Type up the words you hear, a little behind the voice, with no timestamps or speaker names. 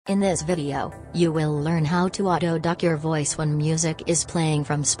In this video, you will learn how to auto-duck your voice when music is playing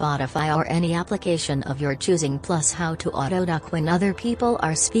from Spotify or any application of your choosing, plus how to auto-duck when other people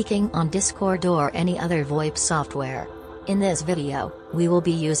are speaking on Discord or any other VoIP software. In this video, we will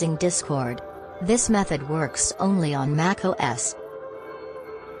be using Discord. This method works only on macOS.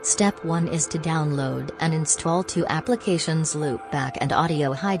 Step 1 is to download and install two applications, Loopback and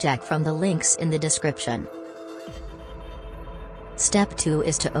Hijack, from the links in the description. Step 2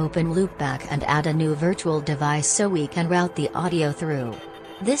 is to open Loopback and add a new virtual device so we can route the audio through.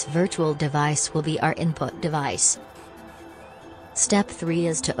 This virtual device will be our input device. Step 3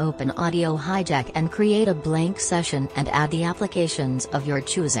 is to open Hijack and create a blank session and add the applications of your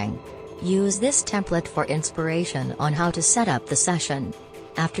choosing. Use this template for inspiration on how to set up the session.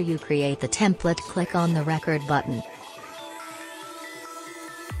 After you create the template, click on the record button.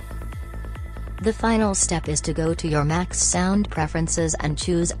 The final step is to go to your Mac's sound preferences and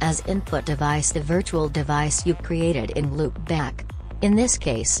choose as input device the virtual device you created in Loopback. In this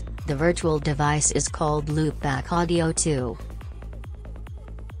case, the virtual device is called Loopback Audio 2.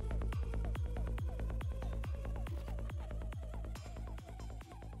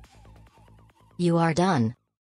 You are done.